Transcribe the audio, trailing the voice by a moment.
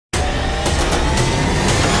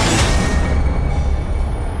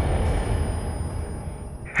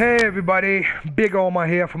Hey everybody, Big Omar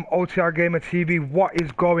here from OTRgamerTV. What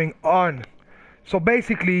is going on? So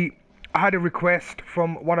basically, I had a request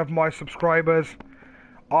from one of my subscribers.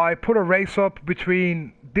 I put a race up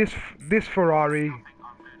between this Ferrari,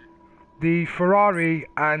 the Ferrari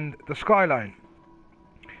and the Skyline.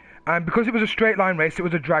 And because it was a straight line race, it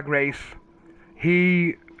was a drag race,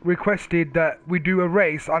 he requested that we do a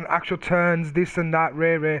race on actual turns, this and that,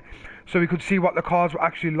 rare, so we could see what the cars were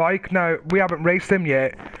actually like. Now, we haven't raced them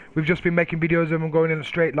yet. We've just been making videos of them going in a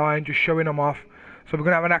straight line, just showing them off. So we're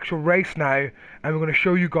going to have an actual race now, and we're going to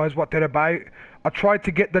show you guys what they're about. I tried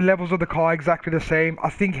to get the levels of the car exactly the same. I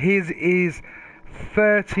think his is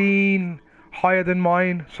 13 higher than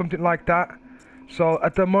mine, something like that. So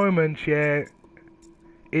at the moment, yeah,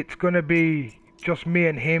 it's going to be just me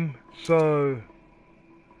and him. So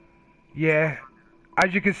yeah,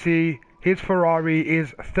 as you can see, his Ferrari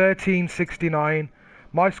is 1369,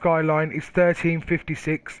 my Skyline is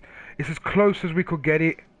 1356. It's as close as we could get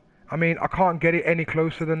it. I mean, I can't get it any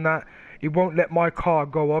closer than that. It won't let my car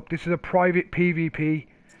go up. This is a private PvP,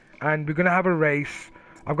 and we're gonna have a race.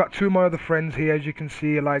 I've got two of my other friends here, as you can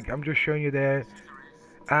see, like I'm just showing you there,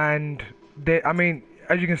 and they, I mean,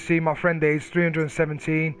 as you can see, my friend there is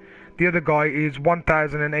 317. The other guy is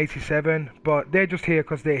 1087, but they're just here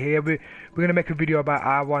because they're here. We're gonna make a video about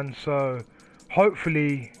our one, so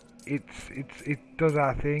hopefully it does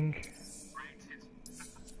our thing.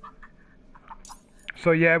 So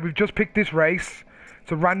yeah, we've just picked this race.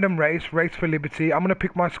 It's a random race for Liberty. I'm gonna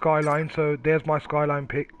pick my Skyline, so there's my Skyline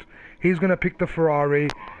picked. He's gonna pick the Ferrari,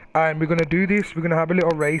 and we're gonna do this. We're gonna have a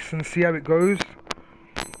little race and see how it goes.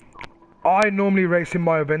 I normally race in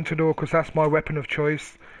my Aventador because that's my weapon of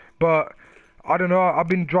choice. But I don't know. I've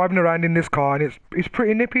been driving around in this car, and it's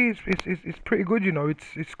pretty nippy. It's pretty good, you know.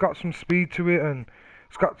 It's got some speed to it, and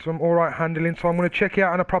it's got some alright handling. So I'm gonna check it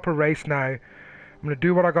out in a proper race now. I'm gonna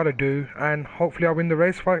do what I gotta do, and hopefully I'll win the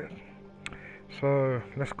race fight. So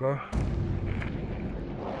let's go.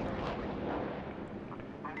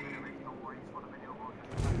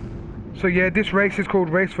 So yeah, this race is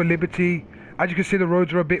called Race for Liberty. As you can see, the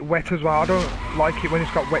roads are a bit wet as well. I don't like it when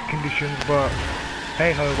it's got wet conditions, but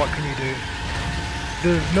hey ho, what can you do?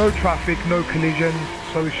 There's no traffic, no collisions,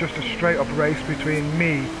 so it's just a straight up race between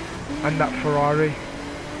me and that Ferrari.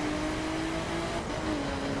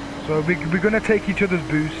 So we're gonna take each other's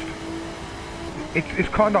boost. It's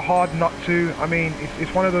kind of hard not to. I mean,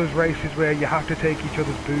 it's one of those races where you have to take each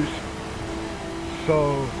other's boost.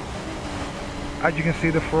 So as you can see,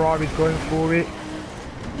 the Ferrari's going for it.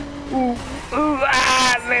 Ooh,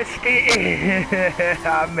 I missed it.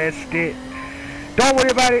 I missed it. Don't worry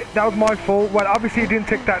about it, that was my fault. Well, obviously it didn't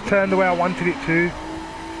take that turn the way I wanted it to.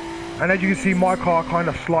 And as you can see, my car kind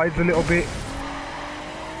of slides a little bit.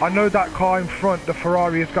 I know that car in front, the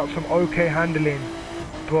Ferrari, has got some okay handling,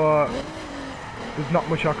 but there's not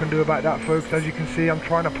much I can do about that, folks. As you can see, I'm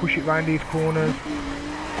trying to push it around these corners.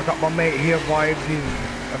 I got my mate here, Vibes,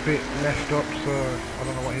 he's a bit messed up, so I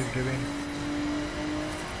don't know what he's doing.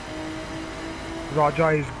 Raja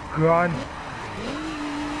is gone.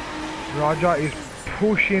 Raja is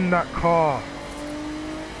pushing that car,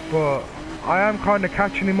 but I am kind of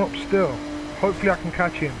catching him up still. Hopefully I can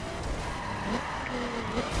catch him.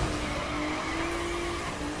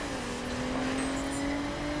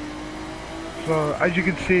 So as you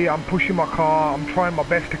can see, I'm pushing my car, I'm trying my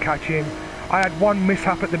best to catch him. I had one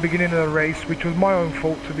mishap at the beginning of the race, which was my own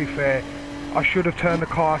fault, to be fair. I should have turned the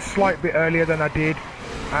car a slight bit earlier than I did,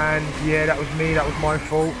 and yeah, that was me, that was my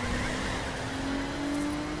fault.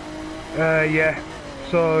 Yeah,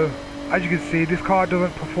 so as you can see, this car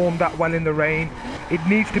doesn't perform that well in the rain. It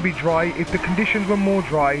needs to be dry. If the conditions were more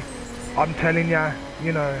dry, I'm telling ya,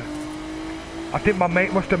 you know, I think my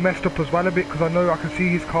mate must have messed up as well a bit, because I know I can see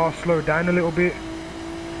his car slow down a little bit.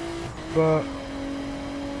 But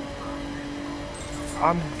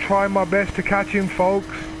I'm trying my best to catch him,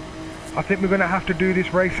 folks. I think we're going to have to do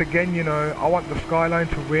this race again, you know. I want the Skyline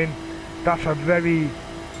to win. That's a very,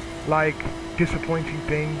 like, disappointing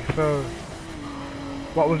thing. So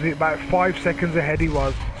what was it, about 5 seconds ahead he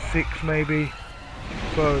was, 6 maybe.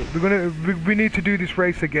 So we need to do this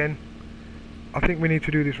race again. I think we need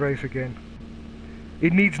to do this race again.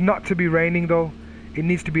 It needs not to be raining though. It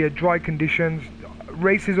needs to be a dry conditions.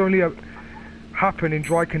 Races only happen in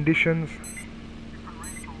dry conditions.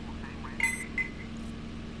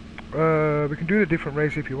 We can do a different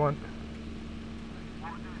race if you want.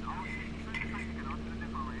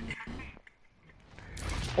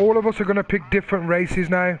 All of us are going to pick different races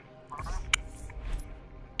now.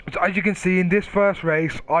 So as you can see, in this first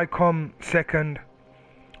race, I come second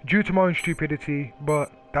due to my own stupidity, but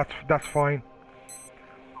that's fine.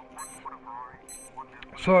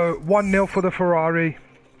 So 1-0 for the Ferrari.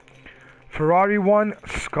 Ferrari 1,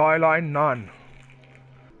 Skyline none.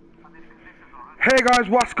 Hey guys,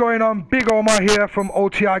 what's going on? Big Omar here from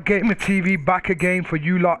OTRgamerTV, back again for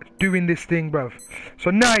you lot doing this thing, bruv.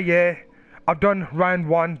 So now, yeah, I've done round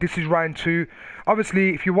 1. This is round 2.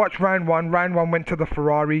 Obviously, if you watch round 1 went to the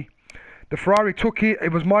Ferrari. The Ferrari took it.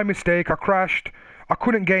 It was my mistake. I crashed. I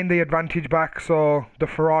couldn't gain the advantage back, so the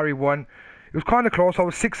Ferrari won. It was kind of close. I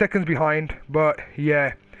was 6 seconds behind, but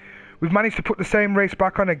yeah. We've managed to put the same race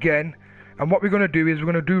back on again. And what we're going to do is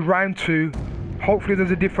we're going to do round 2. Hopefully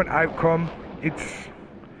there's a different outcome.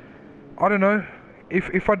 I don't know.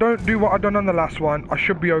 If I don't do what I've done on the last one, I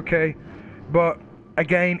should be okay. But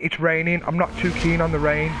again, it's raining. I'm not too keen on the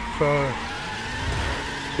rain, so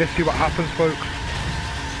let's see what happens, folks.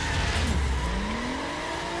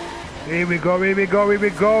 Here we go, here we go, here we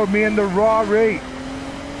go. Me and the Ferrari.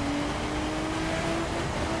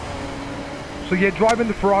 So yeah, driving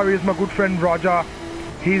the Ferrari is my good friend Roger.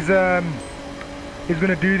 He's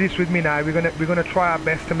gonna do this with me now. We're gonna try our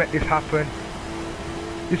best to make this happen.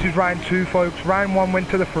 This is round 2, folks. Round 1 went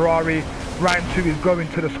to the Ferrari. Round 2 is going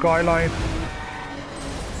to the Skyline.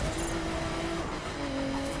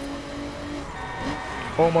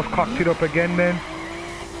 Almost cocked it up again then.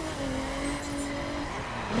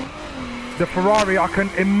 The Ferrari, I can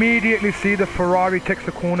immediately see the Ferrari takes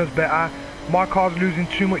the corners better. My car's losing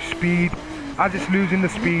too much speed. As it's losing the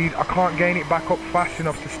speed, I can't gain it back up fast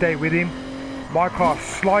enough to stay with him. My car's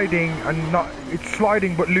sliding it's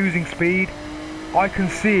sliding but losing speed. I can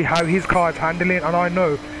see how his car is handling, and I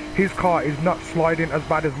know his car is not sliding as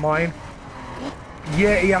bad as mine.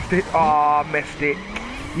 Yeah, he has to hit, missed it.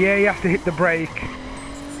 Yeah, he has to hit the brake.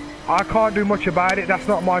 I can't do much about it. That's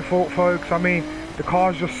not my fault, folks. I mean, the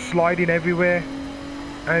car's just sliding everywhere,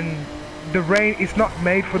 and the rain, it's not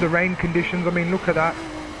made for the rain conditions. I mean, look at that.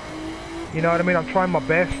 You know what I mean? I'm trying my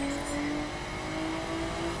best.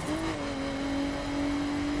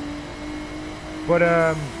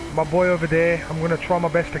 But my boy over there, I'm gonna try my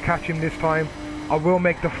best to catch him this time. I will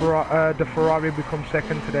make the Ferrari become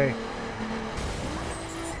second today.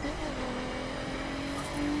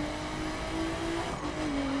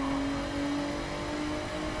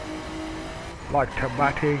 Like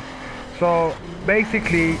Tabati. So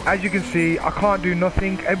basically, as you can see, I can't do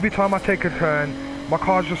nothing. Every time I take a turn, my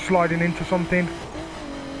car's just sliding into something.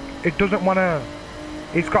 It doesn't wanna,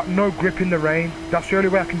 it's got no grip in the rain. That's the only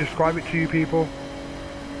way I can describe it to you people.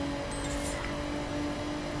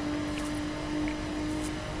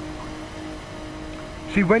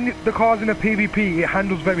 See, when the car's in a PvP, it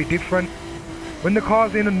handles very different. When the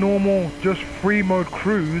car's in a normal, just free mode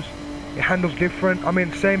cruise, it handles different. I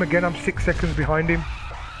mean, same again, I'm 6 seconds behind him.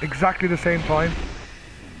 Exactly the same time.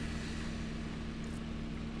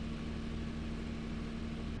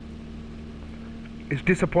 It's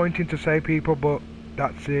disappointing to say, people, but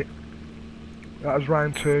that's it. That was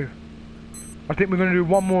round 2. I think we're going to do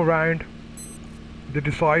one more round. The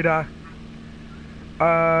decider.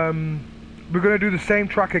 We're going to do the same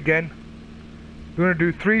track again. We're going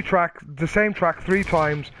to do the same track 3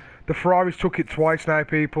 times. The Ferraris took it twice now,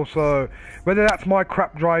 people, so whether that's my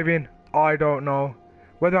crap driving, I don't know.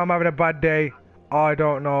 Whether I'm having a bad day, I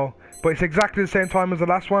don't know. But it's exactly the same time as the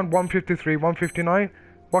last one, 153, 159.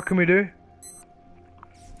 What can we do?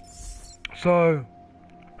 So,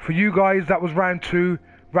 for you guys, that was round 2.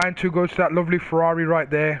 Round 2 goes to that lovely Ferrari right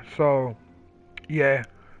there, so, yeah.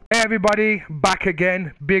 Hey everybody, back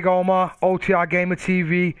again. Big Omar,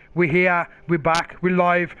 OTRgamerTV. We're here, we're back, we're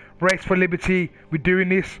live. Race for Liberty, we're doing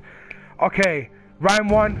this. Okay, round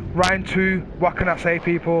 1, round 2, what can I say,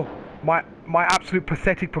 people? My absolute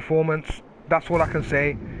pathetic performance. That's all I can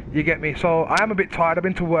say. You get me? So I am a bit tired. I've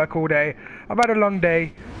been to work all day. I've had a long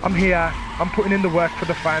day. I'm here. I'm putting in the work for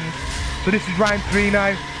the fans. So this is round 3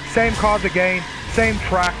 now. Same cars again. Same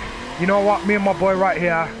track. You know what? Me and my boy right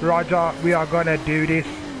here, Roger, we are gonna do this.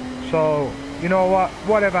 So, you know what?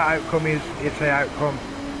 Whatever outcome is, it's an outcome.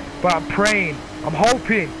 But I'm praying. I'm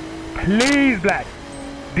hoping. Please, blood.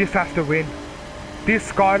 This has to win. This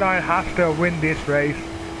Skyline has to win this race.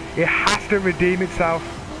 It has to redeem itself.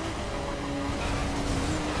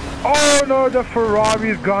 Oh no, the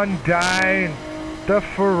Ferrari's gone down. The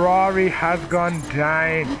Ferrari has gone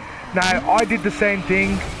down. Now, I did the same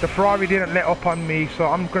thing. The Ferrari didn't let up on me, so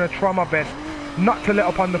I'm going to try my best not to let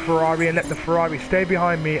up on the Ferrari and let the Ferrari stay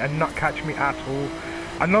behind me and not catch me at all.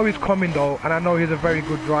 I know he's coming though, and I know he's a very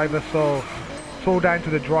good driver, so it's all down to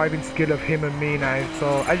the driving skill of him and me now.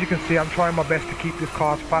 So as you can see, I'm trying my best to keep this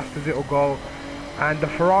car as fast as it'll go. And the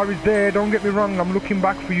Ferrari's there, don't get me wrong, I'm looking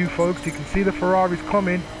back for you folks. You can see the Ferrari's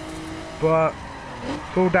coming, but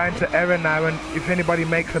It's all down to error now, and if anybody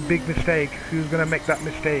makes a big mistake, who's going to make that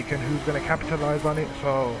mistake and who's going to capitalize on it?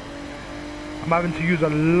 So I'm having to use a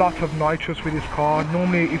lot of nitrous with this car.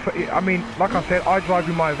 Normally, I mean, like I said, I drive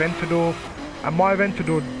with my Aventador, and my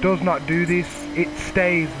Aventador does not do this. It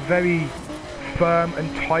stays very firm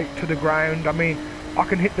and tight to the ground. I mean, I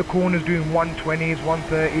can hit the corners doing 120s,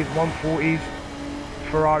 130s, 140s.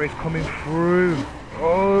 Ferrari's coming through.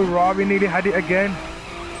 Oh, Rari nearly had it again.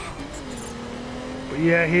 But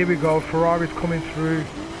yeah, here we go. Ferrari's coming through.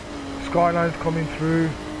 Skyline's coming through.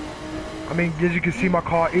 I mean, as you can see, my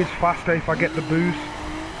car is faster if I get the boost.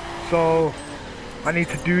 So I need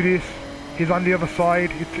to do this. He's on the other side.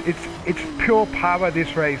 It's pure power,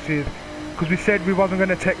 this race is, because we said we wasn't going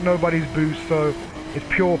to take nobody's boost, so it's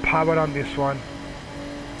pure power on this one.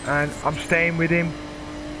 And I'm staying with him.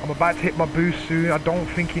 I'm about to hit my boost soon. I don't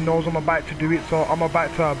think he knows I'm about to do it, so I'm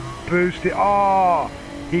about to boost it. Oh,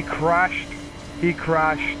 he crashed. He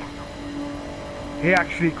crashed. He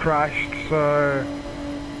actually crashed, so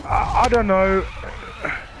I don't know.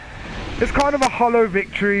 It's kind of a hollow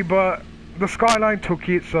victory, but the Skyline took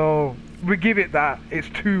it, so we give it that. It's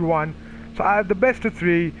 2-1. So out of the best of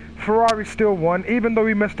 3, Ferrari still won. Even though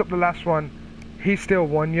he messed up the last one, he still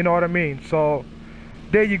won, you know what I mean? So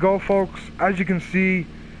there you go, folks. As you can see,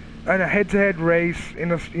 in a head-to-head race,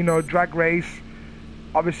 in a drag race,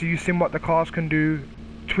 obviously you've seen what the cars can do.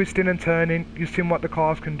 Twisting and turning, you've seen what the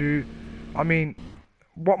cars can do. I mean,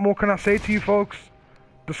 what more can I say to you, folks?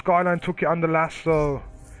 The Skyline took it on the last, so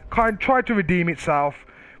tried to redeem itself.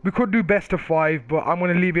 We could do best of 5, but I'm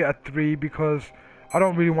going to leave it at 3 because I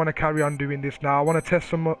don't really want to carry on doing this now. I want to test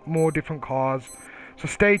some more different cars. So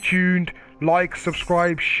stay tuned, like,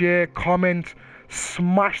 subscribe, share, comment,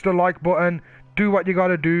 smash the like button, do what you got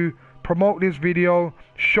to do, promote this video,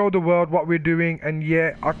 show the world what we're doing, and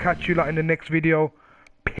yeah, I'll catch you in the next video.